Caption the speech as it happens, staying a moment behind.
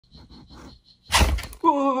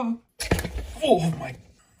Oh my.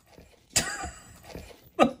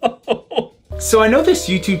 So I know this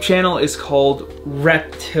YouTube channel is called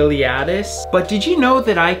Reptiliatus, but did you know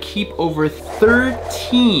that I keep over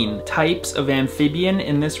 13 types of amphibian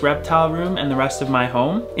in this reptile room and the rest of my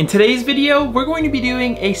home? In today's video, we're going to be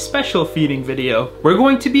doing a special feeding video. We're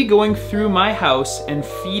going to be going through my house and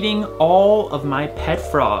feeding all of my pet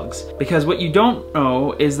frogs, because what you don't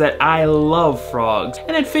know is that I love frogs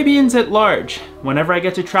and amphibians at large. Whenever I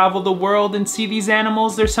get to travel the world and see these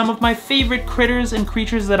animals, they're some of my favorite critters and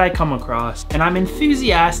creatures that I come across. And I'm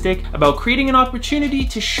enthusiastic about creating an opportunity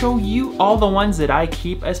to show you all the ones that I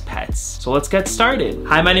keep as pets. So let's get started.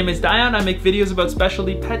 Hi, my name is Dion. I make videos about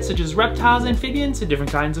specialty pets such as reptiles, amphibians, and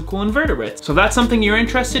different kinds of cool invertebrates. So if that's something you're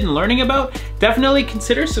interested in learning about, definitely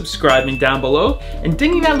consider subscribing down below and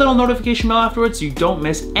dinging that little notification bell afterwards so you don't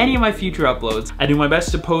miss any of my future uploads. I do my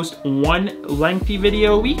best to post one lengthy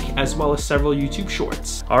video a week as well as several YouTube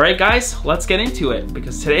shorts. All right, guys, let's get into it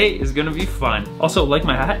because today is gonna be fun. Also, like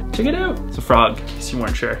my hat? Check it out. It's a frog, in case you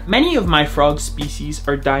weren't sure. Many of my frog species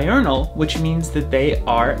are diurnal, which means that they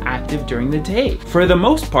are active during the day. For the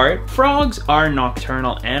most part, frogs are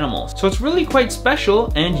nocturnal animals, so it's really quite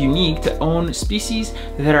special and unique to own species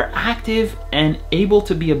that are active and able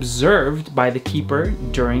to be observed by the keeper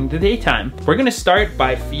during the daytime. We're gonna start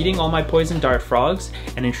by feeding all my poison dart frogs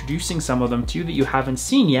and introducing some of them to you that you haven't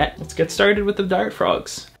seen yet. Let's get started with the dart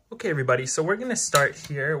frogs. Okay, everybody, so we're gonna start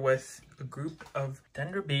here with a group of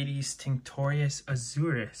Dendrobates tinctorius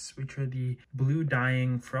azureus, which are the blue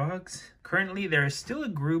dying frogs. Currently, there is still a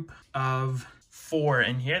group of 4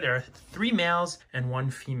 in here. There are 3 males and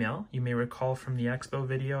 1 female. You may recall from the expo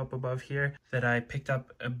video up above here that I picked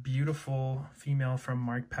up a beautiful female from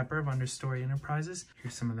Mark Pepper of Understory Enterprises.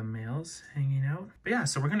 Here's some of the males hanging out. But yeah,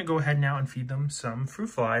 so we're gonna go ahead now and feed them some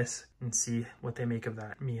fruit flies and see what they make of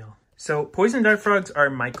that meal. So poison dart frogs are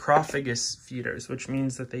microphagous feeders, which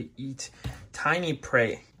means that they eat tiny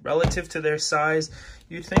prey. Relative to their size,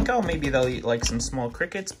 you'd think, oh, maybe they'll eat like some small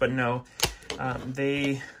crickets, but no.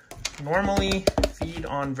 They normally feed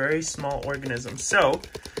on very small organisms. So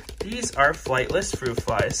these are flightless fruit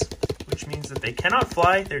flies, which means that they cannot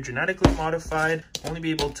fly. They're genetically modified, only be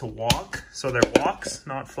able to walk. So they're walks,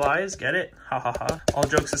 not flies. Get it? Ha ha ha. All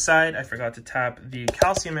jokes aside, I forgot to tap the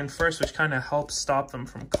calcium in first, which kind of helps stop them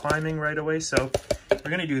from climbing right away. So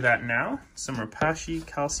we're gonna do that now. Some Rapashi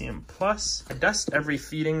Calcium Plus. I dust every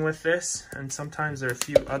feeding with this, and sometimes there are a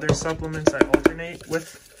few other supplements I alternate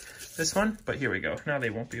with this one, but here we go. Now they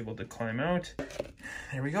won't be able to climb out.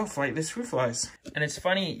 There we go, flightless fruit flies. And it's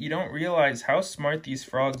funny, you don't realize how smart these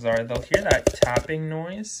frogs are. They'll hear that tapping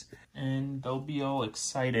noise and they'll be all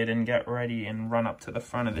excited and get ready and run up to the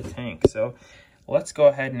front of the tank. So let's go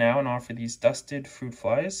ahead now and offer these dusted fruit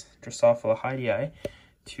flies, Drosophila hydei,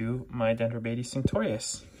 to my Dendrobates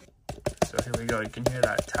tinctorius. So here we go, you can hear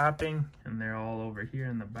that tapping and they're all over here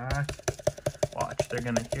in the back. Watch, they're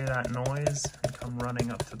gonna hear that noise and come running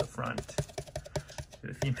up to the front.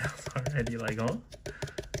 The female's already like, oh,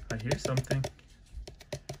 I hear something.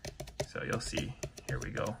 So you'll see, here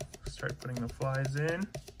we go. Start putting the flies in.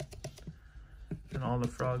 And all the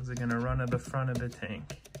frogs are gonna run to the front of the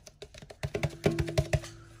tank.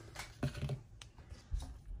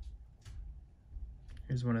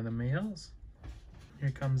 Here's one of the males.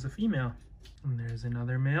 Here comes the female. And there's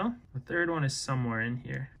another male. The third one is somewhere in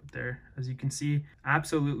here. But they're, as you can see,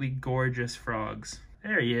 absolutely gorgeous frogs.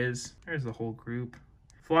 There he is. There's the whole group.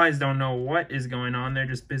 Flies don't know what is going on. They're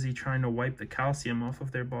just busy trying to wipe the calcium off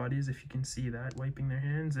of their bodies, if you can see that, wiping their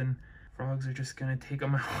hands, and frogs are just gonna take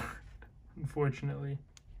them out, unfortunately.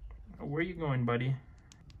 Where are you going, buddy?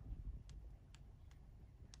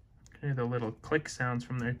 Hear the little click sounds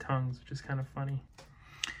from their tongues, which is kind of funny.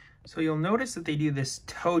 So you'll notice that they do this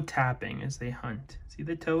toe tapping as they hunt. See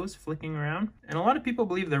the toes flicking around? And a lot of people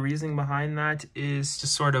believe the reasoning behind that is to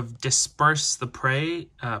sort of disperse the prey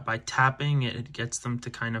by tapping. It gets them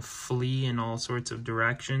to kind of flee in all sorts of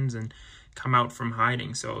directions and come out from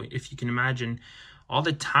hiding. So if you can imagine all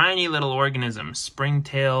the tiny little organisms,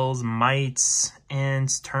 springtails, mites,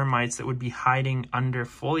 ants, termites that would be hiding under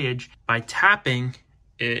foliage, by tapping,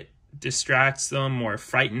 it distracts them or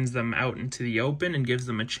frightens them out into the open and gives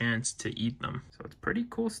them a chance to eat them. So it's pretty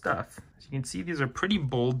cool stuff. As you can see, these are pretty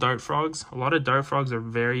bold dart frogs. A lot of dart frogs are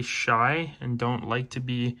very shy and don't like to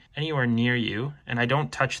be anywhere near you. And I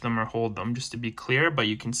don't touch them or hold them, just to be clear, but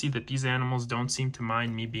you can see that these animals don't seem to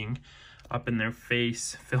mind me being up in their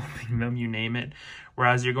face, filming them, you name it.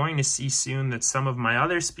 Whereas you're going to see soon that some of my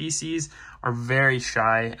other species are very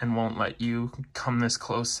shy and won't let you come this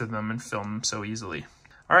close to them and film them so easily.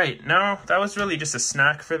 All right, now that was really just a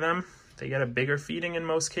snack for them. They get a bigger feeding in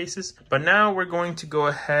most cases. But now we're going to go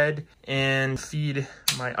ahead and feed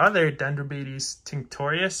my other Dendrobates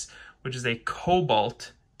tinctorius, which is a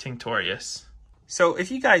cobalt tinctorius. So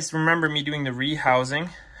if you guys remember me doing the rehousing,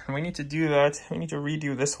 and we need to do that, we need to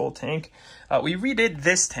redo this whole tank. We redid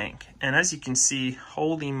this tank, and as you can see,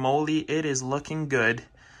 holy moly, it is looking good.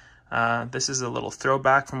 This is a little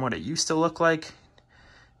throwback from what it used to look like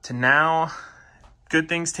to now. Good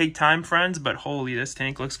things take time, friends, but holy, this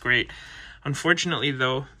tank looks great. Unfortunately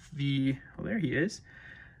though, well, there he is.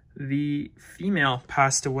 The female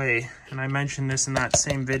passed away, and I mentioned this in that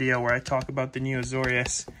same video where I talk about the new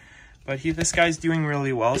azureus. But this guy's doing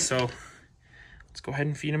really well, so let's go ahead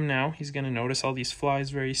and feed him now. He's gonna notice all these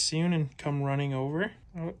flies very soon and come running over.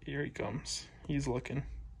 Oh, here he comes. He's looking.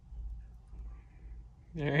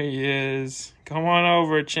 There he is. Come on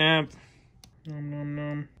over, champ. Nom nom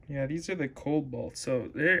nom. Yeah, these are the cobalt. So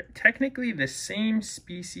they're technically the same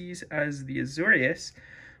species as the azureus,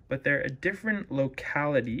 but they're a different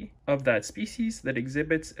locality of that species that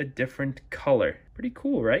exhibits a different color. Pretty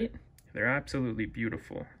cool, right? They're absolutely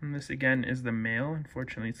beautiful. And this again is the male.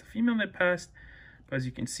 Unfortunately, it's the female that passed. But as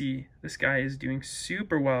you can see, this guy is doing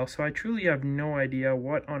super well. So I truly have no idea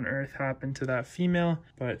what on earth happened to that female.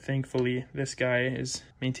 But thankfully, this guy is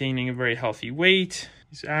maintaining a very healthy weight.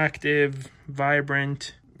 He's active,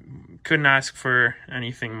 vibrant. Couldn't ask for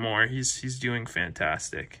anything more. He's doing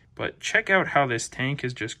fantastic. But check out how this tank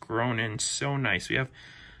has just grown in so nice. We have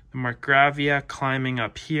the Markgravia climbing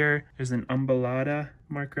up here. There's an umbellata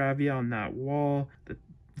Markgravia on that wall. The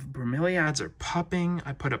bromeliads are pupping.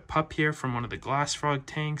 I put a pup here from one of the glass frog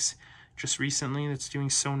tanks just recently that's doing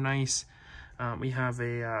so nice. We have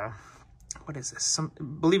a, what is this?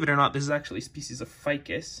 Believe it or not, this is actually a species of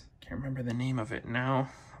ficus. Can't remember the name of it now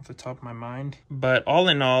off the top of my mind. But all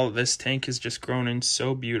in all, this tank has just grown in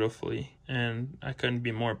so beautifully, and I couldn't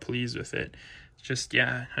be more pleased with it. Just,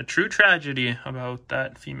 yeah, a true tragedy about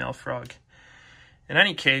that female frog. In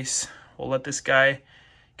any case, we'll let this guy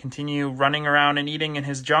continue running around and eating in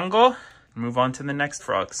his jungle and move on to the next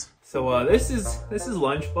frogs. So this is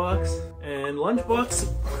Lunchbox, and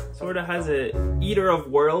Lunchbox sort of has a eater of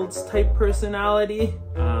worlds type personality.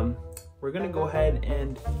 We're gonna go ahead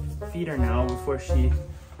and feed her now before she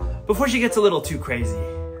gets a little too crazy.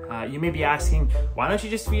 You may be asking, why don't you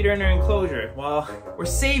just feed her in her enclosure? Well, we're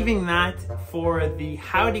saving that for the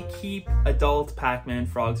how to keep adult Pacman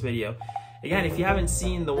frogs video. Again, if you haven't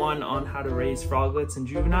seen the one on how to raise froglets and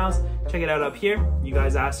juveniles, check it out up here. You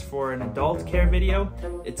guys asked for an adult care video.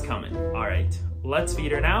 It's coming. All right, let's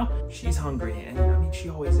feed her now. She's hungry, and I mean, she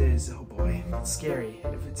always is. Oh boy, it's scary.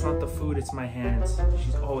 If it's not the food, it's my hands.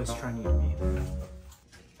 She's always trying to eat me.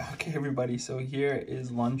 Okay, everybody, so here is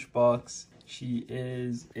Lunchbox. She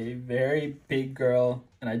is a very big girl,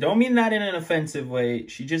 and I don't mean that in an offensive way.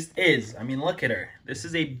 She just is. I mean, look at her. This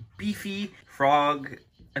is a beefy frog.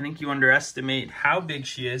 I think you underestimate how big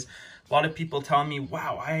she is. A lot of people tell me,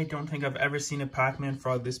 wow, I don't think I've ever seen a Pacman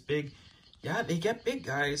frog this big. Yeah, they get big,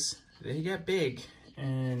 guys. They get big.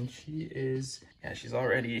 And she is, yeah, she's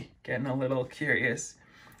already getting a little curious.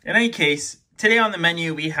 In any case, today on the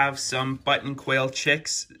menu, we have some button quail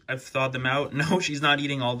chicks. I've thawed them out. No, she's not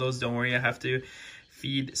eating all those. Don't worry, I have to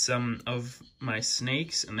feed some of my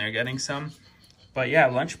snakes, and they're getting some. But yeah,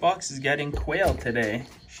 Lunchbox is getting quail today.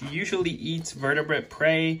 She usually eats vertebrate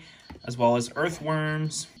prey, as well as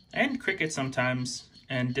earthworms, and crickets sometimes,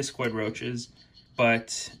 and discoid roaches.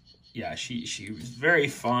 But yeah, she was very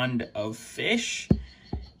fond of fish,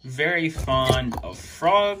 very fond of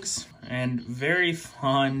frogs, and very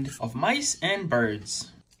fond of mice and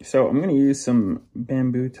birds. So I'm gonna use some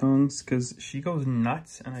bamboo tongs because she goes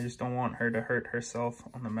nuts, and I just don't want her to hurt herself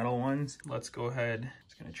on the metal ones. Let's go ahead.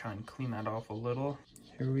 Just gonna try and clean that off a little.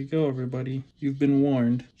 Here we go, everybody. You've been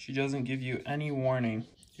warned. She doesn't give you any warning.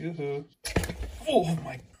 Yoo-hoo. Oh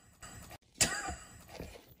my.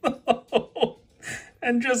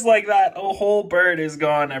 And just like that, a whole bird is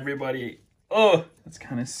gone, everybody. Oh, that's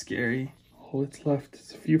kind of scary. All that's left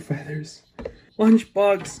is a few feathers.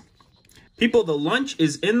 Lunchbox. People, the lunch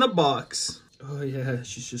is in the box. Oh yeah,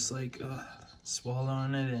 she's just like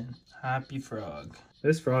swallowing it in. Happy frog.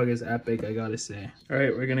 This frog is epic, I gotta say. All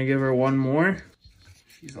right, we're gonna give her one more.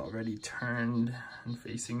 She's already turned and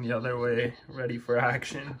facing the other way, ready for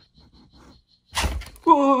action.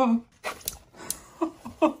 Oh.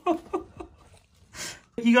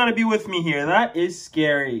 You gotta be with me here. That is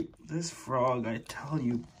scary. This frog, I tell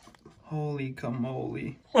you, holy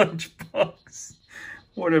camole. Lunchbox.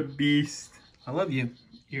 What a beast. I love you.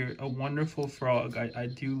 You're a wonderful frog. I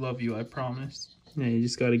do love you, I promise. Yeah, you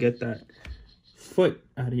just gotta get that foot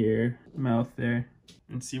out of your mouth there.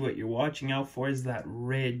 And see, what you're watching out for is that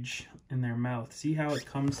ridge in their mouth. See how it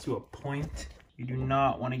comes to a point? You do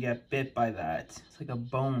not want to get bit by that. It's like a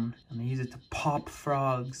bone, and they use it to pop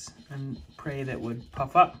frogs and prey that would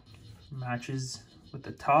puff up. Matches with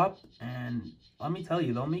the top, and let me tell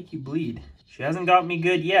you, they'll make you bleed. She hasn't got me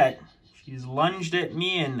good yet. She's lunged at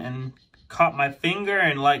me and caught my finger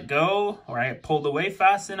and let go, or I pulled away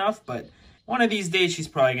fast enough, but one of these days she's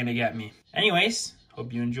probably gonna get me. Anyways,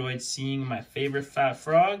 hope you enjoyed seeing my favorite fat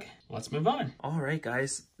frog. Let's move on. All right,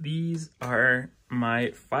 guys, these are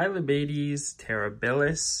my Phyllobates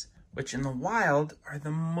terribilis, which in the wild are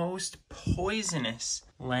the most poisonous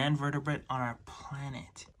land vertebrate on our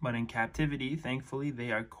planet. But in captivity, thankfully,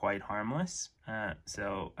 they are quite harmless.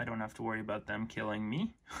 So I don't have to worry about them killing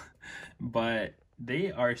me. But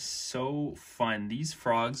they are so fun. These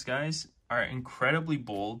frogs, guys, are incredibly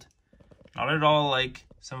bold. Not at all like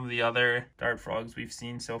some of the other dart frogs we've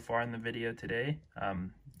seen so far in the video today.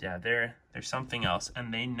 Yeah, they're something else,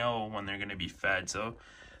 and they know when they're gonna be fed. So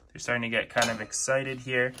they're starting to get kind of excited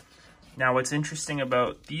here. Now, what's interesting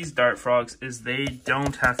about these dart frogs is they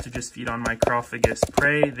don't have to just feed on microphagus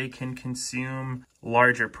prey. They can consume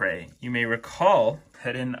larger prey. You may recall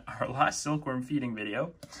that in our last silkworm feeding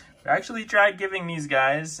video, we actually tried giving these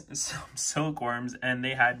guys some silkworms, and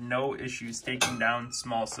they had no issues taking down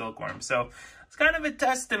small silkworms. So it's kind of a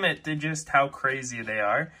testament to just how crazy they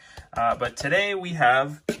are. But today we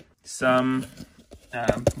have some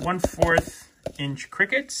 1/4 inch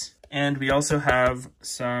crickets, and we also have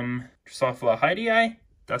some Drosophila hydei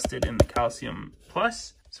dusted in the calcium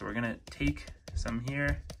plus. So we're gonna take some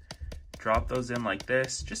here, drop those in like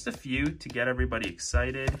this, just a few to get everybody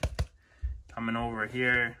excited. Coming over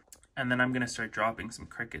here, and then I'm gonna start dropping some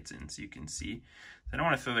crickets in so you can see. I don't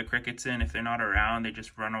want to throw the crickets in. If they're not around, they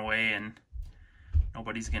just run away and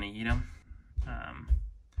nobody's gonna eat them.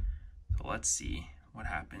 So let's see what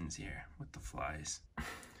happens here with the flies.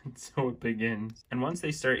 So it begins. And once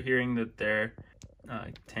they start hearing that their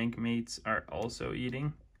tank mates are also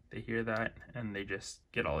eating, they hear that and they just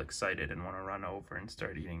get all excited and want to run over and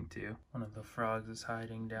start eating too. One of the frogs is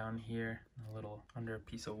hiding down here, under a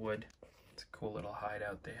piece of wood. It's a cool little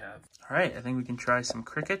hideout they have. All right, I think we can try some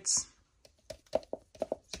crickets.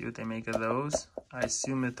 See what they make of those. I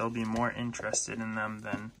assume that they'll be more interested in them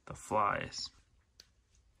than the flies.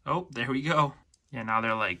 Oh, there we go. Yeah, now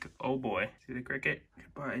they're like, oh boy. See the cricket?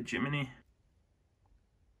 Goodbye, Jiminy.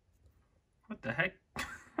 What the heck?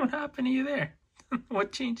 What happened to you there?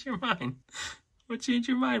 What changed your mind? What changed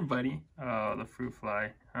your mind, buddy? Oh, the fruit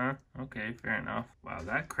fly, huh? Okay, fair enough. Wow,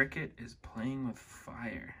 that cricket is playing with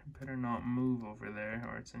fire. Better not move over there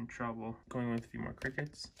or it's in trouble. Going with a few more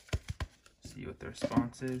crickets. See what the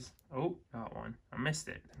response is. Oh, got one. I missed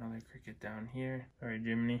it. Another cricket down here. Sorry,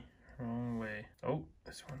 Jiminy. Wrong way. Oh,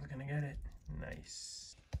 this one's gonna get it.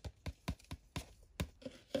 Nice.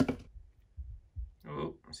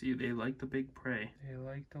 Oh, see, they like the big prey. They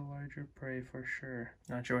like the larger prey for sure.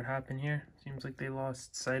 Not sure what happened here. Seems like they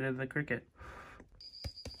lost sight of the cricket.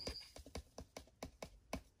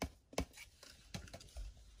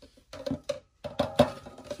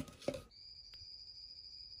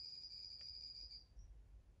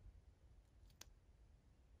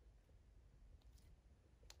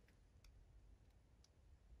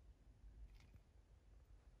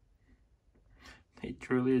 They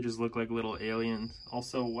truly just look like little aliens.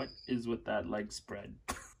 Also, what is with that leg spread?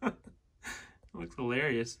 It looks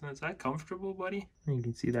hilarious. Is that comfortable, buddy? You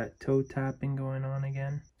can see that toe tapping going on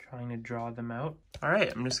again. Trying to draw them out. All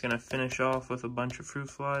right, I'm just gonna finish off with a bunch of fruit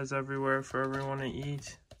flies everywhere for everyone to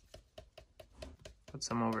eat. Put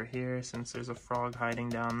some over here since there's a frog hiding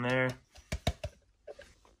down there.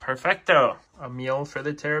 Perfecto, a meal for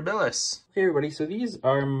the terribilis. Hey everybody, so these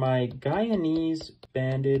are my Guyanese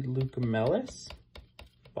banded leucomelas.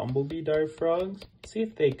 Bumblebee dart frogs. Let's see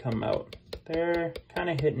if they come out. They're kind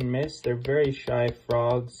of hit and miss. They're very shy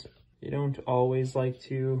frogs. They don't always like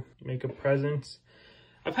to make a presence.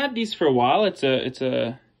 I've had these for a while. It's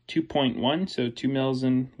a 2.1, so 2 males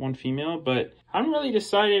and 1 female, but I haven't really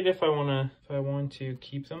decided if I want to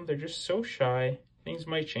keep them. They're just so shy. Things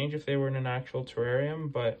might change if they were in an actual terrarium,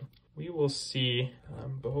 but we will see.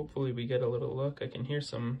 But hopefully we get a little look. I can hear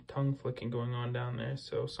some tongue flicking going on down there,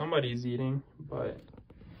 so somebody's eating, but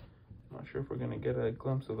I'm not sure if we're gonna get a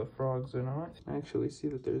glimpse of the frogs or not. I actually see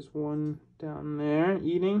that there's one down there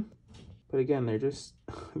eating, but again, they're just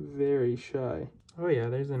very shy. Oh yeah,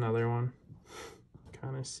 there's another one.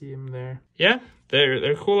 Kind of see him there. Yeah,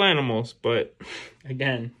 they're cool animals, but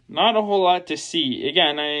again, not a whole lot to see.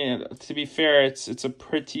 Again, to be fair, it's a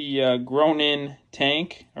pretty grown-in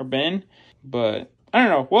tank or bin, but I don't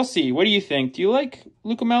know. We'll see. What do you think? Do you like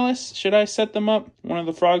leucomelas? Should I set them up? One of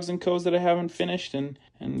the frogs and co's that I haven't finished and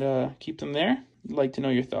keep them there? I'd like to know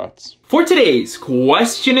your thoughts. For today's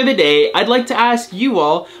question of the day, I'd like to ask you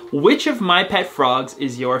all, which of my pet frogs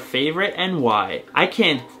is your favorite and why? I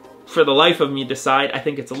can't for the life of me decide. I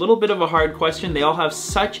think it's a little bit of a hard question. They all have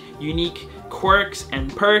such unique quirks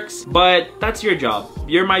and perks, but that's your job.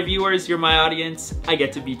 You're my viewers, you're my audience. I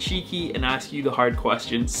get to be cheeky and ask you the hard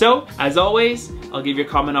questions. So, as always, I'll give your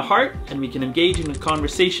comment a heart and we can engage in a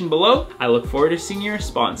conversation below. I look forward to seeing your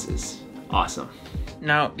responses. Awesome.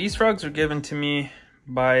 Now, these frogs were given to me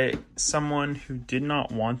by someone who did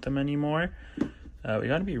not want them anymore. We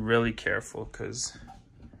gotta be really careful because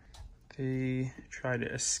they try to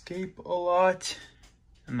escape a lot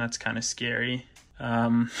and that's kind of scary.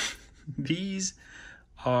 These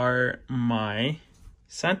are my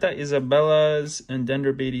Santa Isabelas and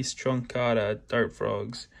Dendrobates truncata dart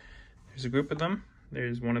frogs. There's a group of them.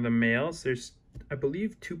 There's one of the males. There's, I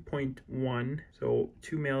believe, 2.1, so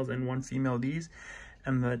 2 males and 1 female of these.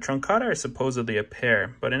 And the truncata are supposedly a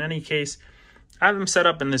pair. But in any case, I have them set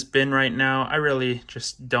up in this bin right now. I really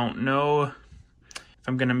just don't know if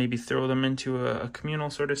I'm gonna maybe throw them into a communal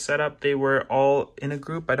sort of setup. They were all in a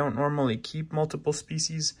group. I don't normally keep multiple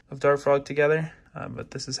species of dart frog together, but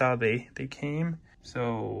this is how they came.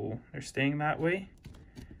 So they're staying that way.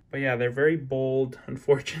 But yeah, they're very bold,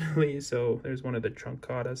 unfortunately. So there's one of the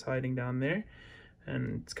truncatas hiding down there.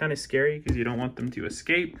 And it's kind of scary because you don't want them to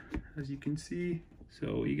escape, as you can see.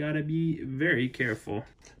 So you gotta be very careful.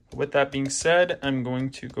 But with that being said, I'm going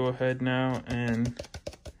to go ahead now and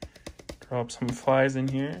drop some flies in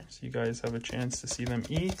here so you guys have a chance to see them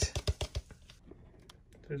eat.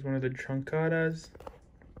 There's one of the truncatas.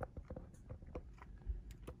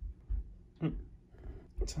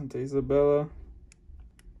 Santa Isabella. You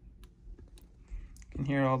can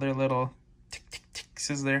hear all their little tick tick ticks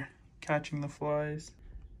as they're catching the flies.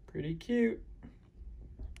 Pretty cute.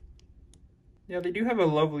 Yeah, they do have a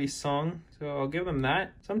lovely song, so I'll give them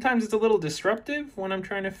that. Sometimes it's a little disruptive when I'm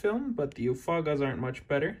trying to film, but the Oophagas aren't much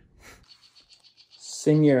better.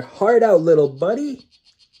 Sing your heart out, little buddy.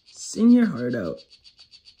 Sing your heart out.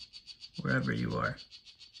 Wherever you are.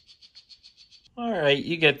 All right,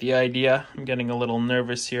 you get the idea. I'm getting a little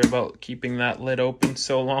nervous here about keeping that lid open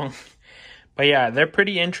so long. But yeah, they're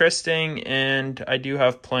pretty interesting, and I do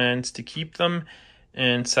have plans to keep them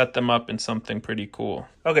and set them up in something pretty cool.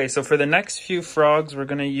 Okay, so for the next few frogs, we're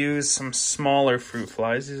gonna use some smaller fruit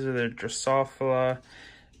flies. These are the Drosophila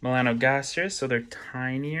melanogastrus, so they're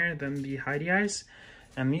tinier than the Hyalinobatrachium.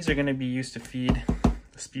 And these are gonna be used to feed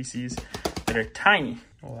the species that are tiny.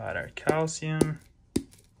 We'll add our calcium.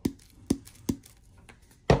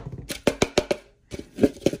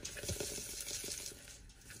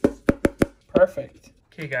 Perfect.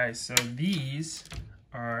 Okay guys, so these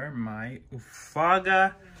are my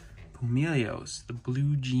Oophaga pumillios, the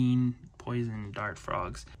blue gene poison dart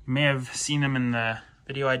frogs. You may have seen them in the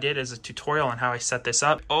video I did as a tutorial on how I set this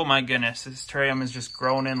up. Oh my goodness, this terrarium is just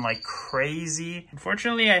grown in like crazy.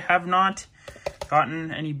 Unfortunately, I have not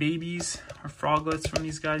gotten any babies or froglets from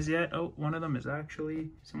these guys yet. Oh, one of them is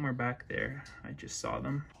actually somewhere back there. I just saw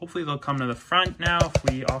them. Hopefully they'll come to the front now if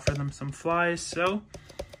we offer them some flies. So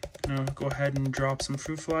I'm gonna go ahead and drop some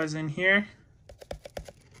fruit flies in here.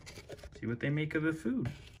 See what they make of the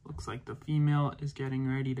food. Looks like the female is getting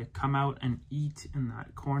ready to come out and eat in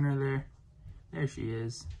that corner there. There she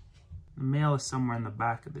is. The male is somewhere in the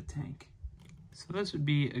back of the tank. So this would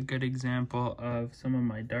be a good example of some of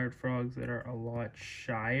my dart frogs that are a lot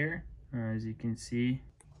shyer. As you can see.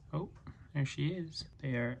 Oh, there she is. They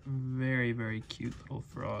are very, very cute little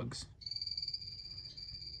frogs.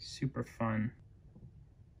 Super fun.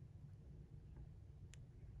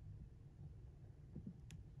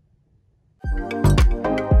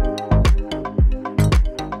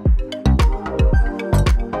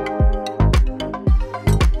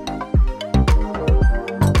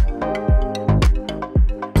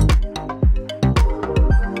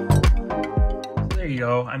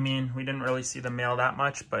 I mean, we didn't really see the male that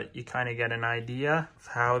much, but you kind of get an idea of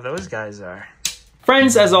how those guys are.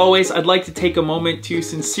 Friends, as always, I'd like to take a moment to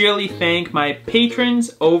sincerely thank my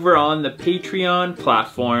patrons over on the Patreon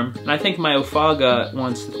platform. And I think my Oophaga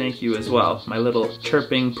wants to thank you as well, my little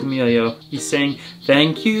chirping pumillio. He's saying,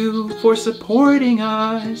 thank you for supporting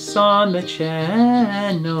us on the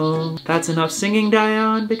channel. That's enough singing,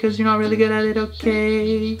 Dion, because you're not really good at it,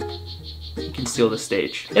 okay? he can steal the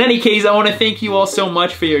stage. In any case, I want to thank you all so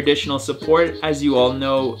much for your additional support. As you all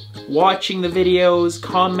know, watching the videos,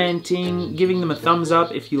 commenting, giving them a thumbs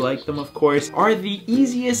up if you like them, of course, are the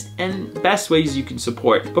easiest and best ways you can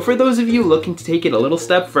support. But for those of you looking to take it a little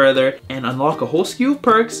step further and unlock a whole slew of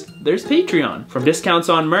perks, there's Patreon. From discounts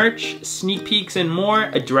on merch, sneak peeks and more,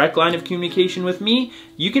 a direct line of communication with me,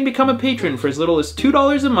 you can become a patron for as little as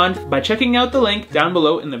 $2 a month by checking out the link down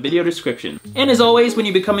below in the video description. And as always, when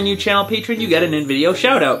you become a new channel patron, you get an in-video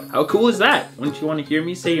shout out. How cool is that? Wouldn't you want to hear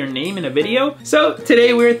me say your name in a video? So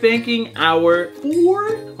today we're thanking our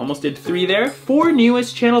four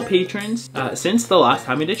newest channel patrons since the last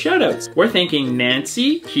time we did shout outs. We're thanking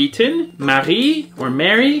Nancy, Keaton, Marie, or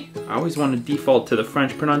Mary, I always want to default to the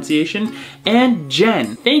French pronunciation, and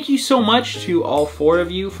Jen. Thank you so much to all four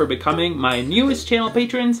of you for becoming my newest channel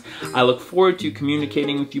patrons. I look forward to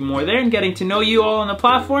communicating with you more there and getting to know you all on the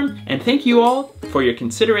platform, and thank you all for your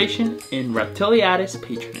consideration in Reptiliatus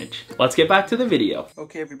patronage. Let's get back to the video.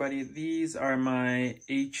 Okay everybody, these are my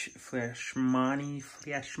fleischmanni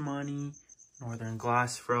northern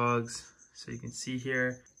glass frogs. So you can see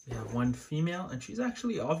here, we have one female and she's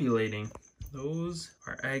actually ovulating. Those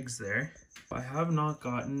are eggs there. I have not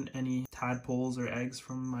gotten any tadpoles or eggs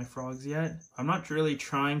from my frogs yet. I'm not really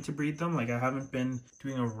trying to breed them. Like I haven't been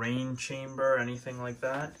doing a rain chamber or anything like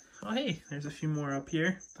that. Oh hey, there's a few more up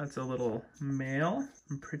here. That's a little male,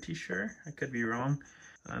 I'm pretty sure. I could be wrong.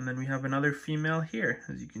 And then we have another female here.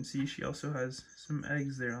 As you can see, she also has some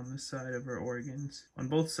eggs there on the side of her organs, on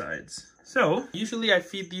both sides. So, usually I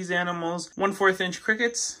feed these animals 1/4 inch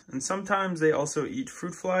crickets, and sometimes they also eat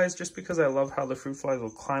fruit flies, just because I love how the fruit flies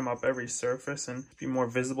will climb up every surface and be more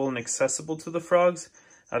visible and accessible to the frogs.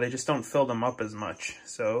 They just don't fill them up as much.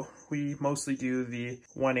 So we mostly do the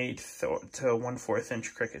 1/8 to 1/4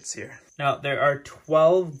 inch crickets here. Now there are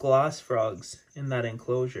 12 glass frogs in that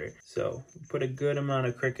enclosure. So we put a good amount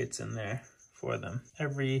of crickets in there for them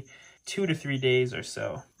every 2 to 3 days or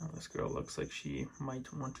so. Oh, this girl looks like she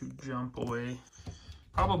might want to jump away.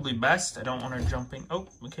 Probably best. I don't want her jumping. Oh,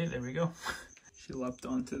 okay, there we go. She leapt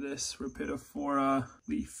onto this Epipedobates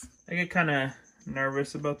leaf. I get kind of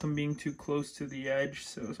nervous about them being too close to the edge,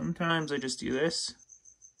 so sometimes I just do this.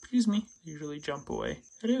 Excuse me. Usually jump away.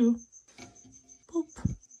 Hello.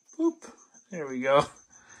 Boop. Boop. There we go.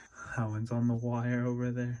 That one's on the wire over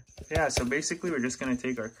there. Yeah, so basically we're just going to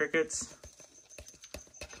take our crickets,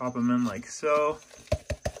 pop them in like so.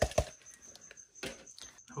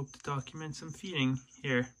 Hope to document some feeding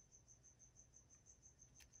here.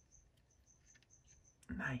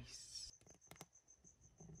 Nice.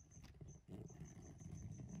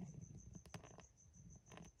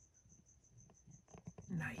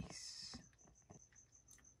 Nice.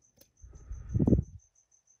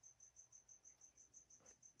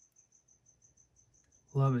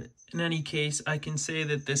 Love it. In any case, I can say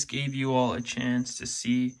that this gave you all a chance to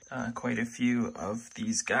see quite a few of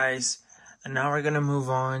these guys. And now we're going to move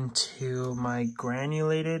on to my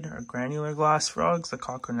granulated or granular glass frogs, the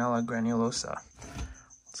Cochranella granulosa.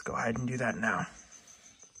 Let's go ahead and do that now.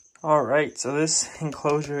 All right, so this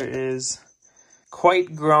enclosure is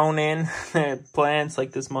quite grown in. Plants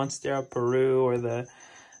like this Monstera Peru or the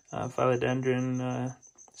philodendron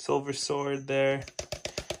silver sword there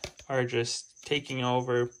are just taking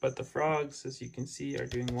over, but the frogs, as you can see, are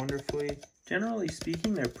doing wonderfully. Generally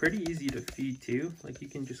speaking, they're pretty easy to feed too. Like you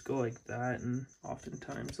can just go like that and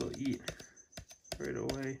oftentimes they'll eat right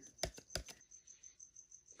away.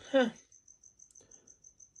 Huh.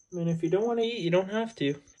 I mean, if you don't want to eat, you don't have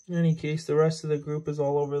to. In any case, the rest of the group is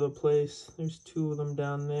all over the place. There's 2 of them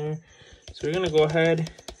down there. So we're going to go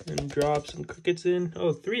ahead and drop some crickets in.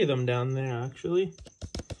 Oh, 3 of them down there, actually.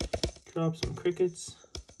 Drop some crickets.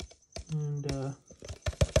 And give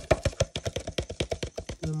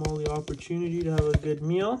them all the opportunity to have a good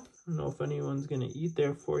meal. I don't know if anyone's going to eat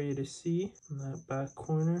there for you to see. In that back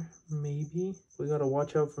corner, maybe. We got to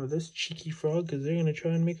watch out for this cheeky frog because they're going to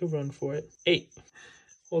try and make a run for it. Hey!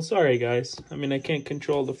 Well, sorry guys. I mean, I can't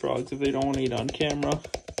control the frogs. If they don't want to eat on camera,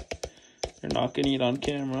 they're not going to eat on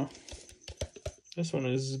camera. This one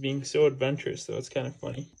is being so adventurous, though. It's kind of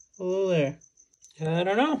funny. Hello there. I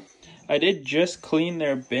don't know. I did just clean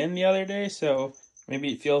their bin the other day, so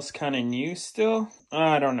maybe it feels kind of new still.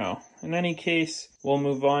 I don't know. In any case, we'll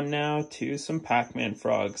move on now to some Pacman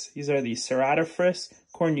frogs. These are the Ceratophrys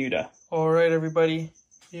cornuta. All right, everybody.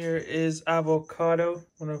 Here is Avocado,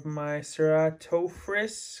 one of my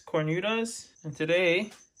Ceratophrys cornutas. And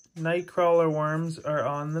today, nightcrawler worms are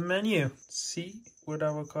on the menu. Let's see what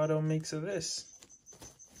Avocado makes of this.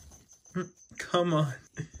 Come on.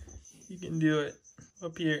 You can do it.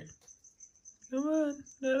 Up here. Come on.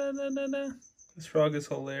 Da, da, da, da, da. This frog is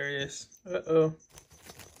hilarious. Uh-oh.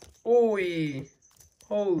 Ooh,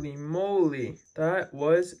 holy moly. That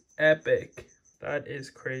was epic. That is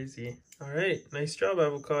crazy. All right, nice job,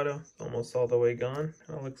 Avocado. Almost all the way gone.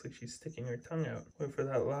 Kind of looks like she's sticking her tongue out. Wait for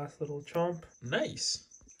that last little chomp. Nice.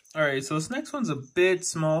 All right, so this next one's a bit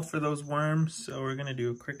small for those worms, so we're gonna do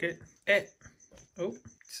a cricket. Oh,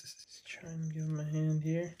 just try and give him a hand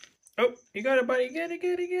here. Oh, you got it, buddy. Get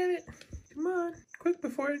it. Come on, quick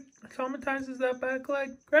before it traumatizes that back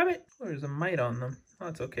leg. Grab it. Oh, there's a mite on them. Oh,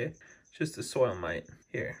 that's okay. It's just a soil mite.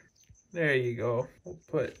 Here. There you go. We'll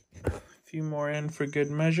put a few more in for good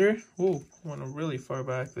measure. Ooh, went really far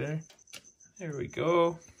back there. There we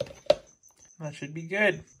go. That should be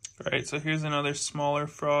good. All right, so here's another smaller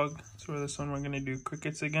frog. So for this one, we're gonna do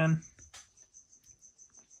crickets again.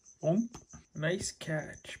 Boom. Nice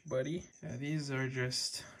catch, buddy. Yeah, these are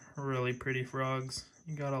just really pretty frogs.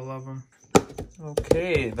 You gotta love them.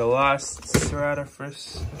 Okay, the last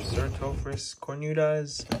Ceratophrys cornuta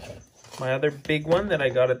is my other big one that I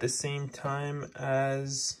got at the same time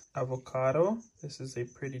as Avocado. This is a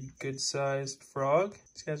pretty good sized frog.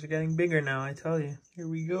 These guys are getting bigger now, I tell you. Here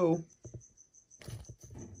we go.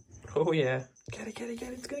 Oh yeah. Get it.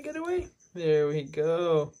 It's gonna get away. There we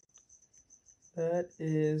go. That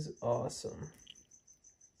is awesome.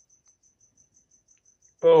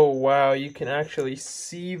 Oh wow, you can actually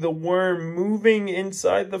see the worm moving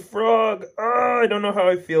inside the frog. Oh, I don't know how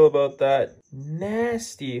I feel about that.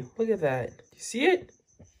 Nasty. Look at that. You see it?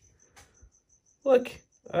 Look.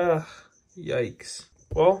 Ugh. Yikes.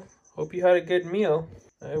 Well, hope you had a good meal.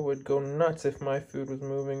 I would go nuts if my food was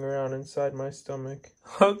moving around inside my stomach.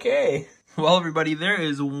 Okay. Well, everybody, there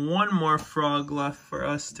is one more frog left for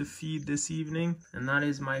us to feed this evening, and that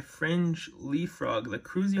is my fringe leaf frog, the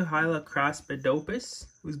Cruziohyla craspedopus,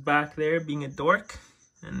 who's back there being a dork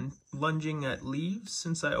and lunging at leaves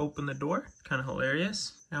since I opened the door. Kind of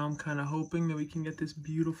hilarious. Now I'm kind of hoping that we can get this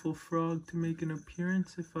beautiful frog to make an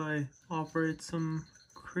appearance if I offer it some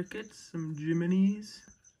crickets, some jiminies.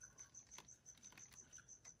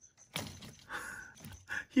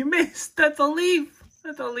 You missed! That's a leaf!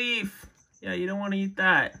 That's a leaf! Yeah, you don't want to eat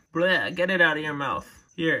that. Bleh, get it out of your mouth.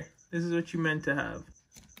 Here, this is what you meant to have.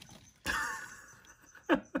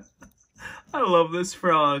 I love this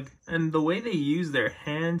frog. And the way they use their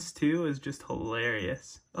hands too is just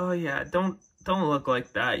hilarious. Oh yeah, don't look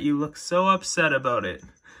like that. You look so upset about it.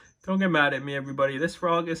 Don't get mad at me, everybody. This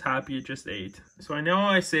frog is happy it just ate. So I know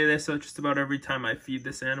I say this just about every time I feed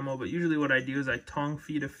this animal, but usually what I do is I tongue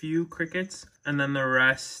feed a few crickets, and then the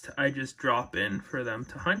rest I just drop in for them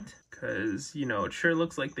to hunt. Because, you know, it sure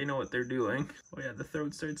looks like they know what they're doing. Oh yeah, the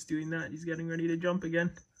throat starts doing that. He's getting ready to jump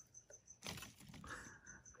again.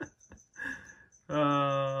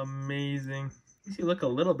 Amazing. At least you look a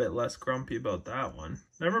little bit less grumpy about that one.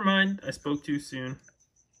 Never mind, I spoke too soon.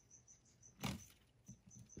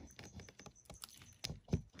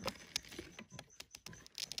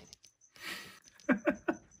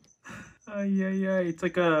 It's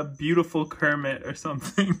like a beautiful Kermit or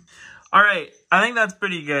something. All right, I think that's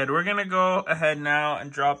pretty good. We're gonna go ahead now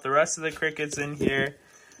and drop the rest of the crickets in here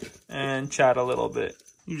and chat a little bit.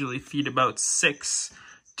 Usually feed about 6,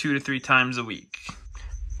 2 to 3 times a week.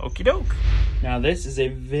 Okie doke. Now this is a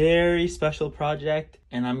very special project,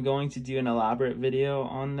 and I'm going to do an elaborate video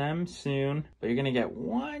on them soon, but you're gonna get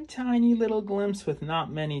one tiny little glimpse with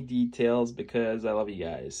not many details because I love you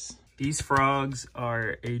guys. These frogs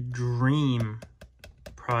are a dream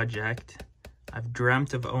project. I've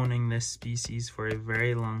dreamt of owning this species for a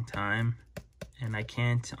very long time, and I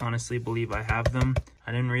can't honestly believe I have them.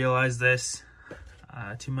 I didn't realize this.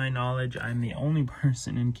 To my knowledge, I'm the only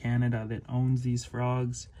person in Canada that owns these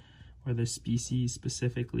frogs, or the species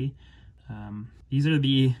specifically. These are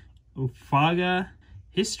the Oophaga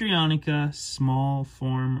histrionica small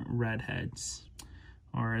form redheads,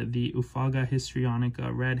 or the Oophaga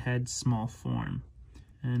histrionica redhead small form.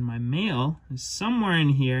 And my male is somewhere in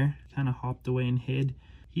here, kind of hopped away and hid.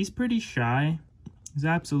 He's pretty shy. He's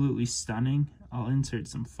absolutely stunning. I'll insert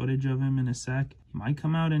some footage of him in a sec. He might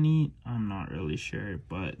come out and eat. I'm not really sure,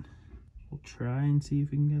 but we'll try and see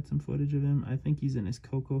if we can get some footage of him. I think he's in his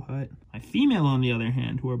cocoa hut. My female, on the other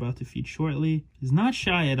hand, who we're about to feed shortly, is not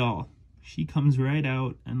shy at all. She comes right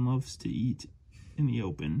out and loves to eat in the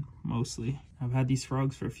open, mostly. I've had these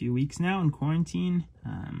frogs for a few weeks now in quarantine.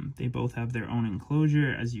 They both have their own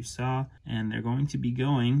enclosure, as you saw, and they're going to be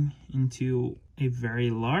going into a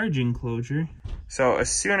very large enclosure. So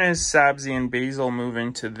as soon as Sabzi and Basil move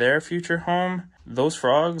into their future home, those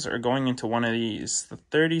frogs are going into one of these, the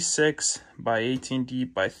 36 by 18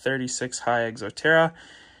 deep by 36 high Exoterra,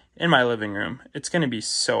 in my living room. It's going to be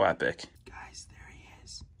so epic. Guys, there he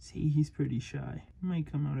is. See See, he's pretty shy.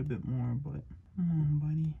 Might come out a bit more, but come on,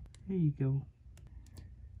 buddy. There you go.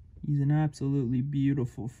 He's an absolutely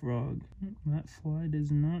beautiful frog. That fly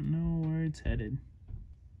does not know where it's headed.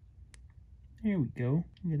 There we go.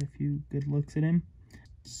 Get a few good looks at him.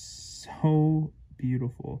 So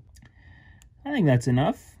beautiful. I think that's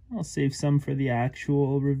enough. I'll save some for the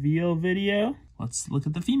actual reveal video. Let's look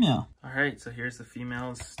at the female. All right, so here's the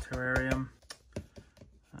female's terrarium.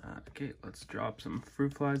 Okay, let's drop some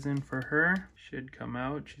fruit flies in for her. Should come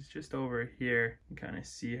out. She's just over here. You can kind of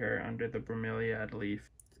see her under the bromeliad leaf.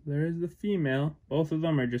 So there is the female. Both of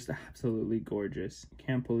them are just absolutely gorgeous.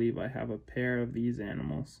 Can't believe I have a pair of these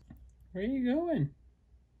animals. Where are you going?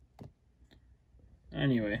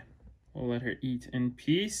 Anyway, we'll let her eat in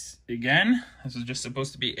peace. Again, this was just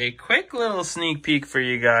supposed to be a quick little sneak peek for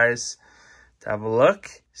you guys to have a look.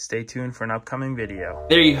 Stay tuned for an upcoming video.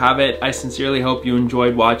 There you have it. I sincerely hope you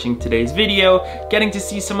enjoyed watching today's video, getting to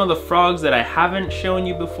see some of the frogs that I haven't shown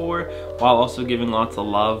you before, while also giving lots of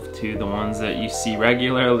love to the ones that you see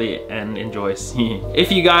regularly and enjoy seeing. If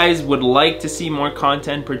you guys would like to see more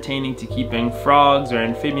content pertaining to keeping frogs or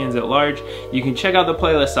amphibians at large, you can check out the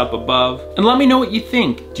playlist up above. And let me know what you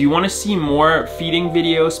think. Do you want to see more feeding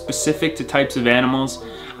videos specific to types of animals?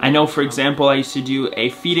 I know, for example, I used to do a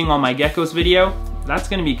feeding on my geckos video. That's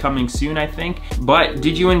gonna be coming soon, I think. But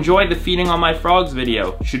did you enjoy the feeding on my frogs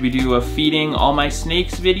video? Should we do a feeding all my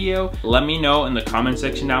snakes video? Let me know in the comment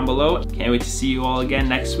section down below. Can't wait to see you all again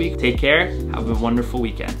next week. Take care, have a wonderful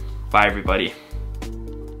weekend. Bye everybody.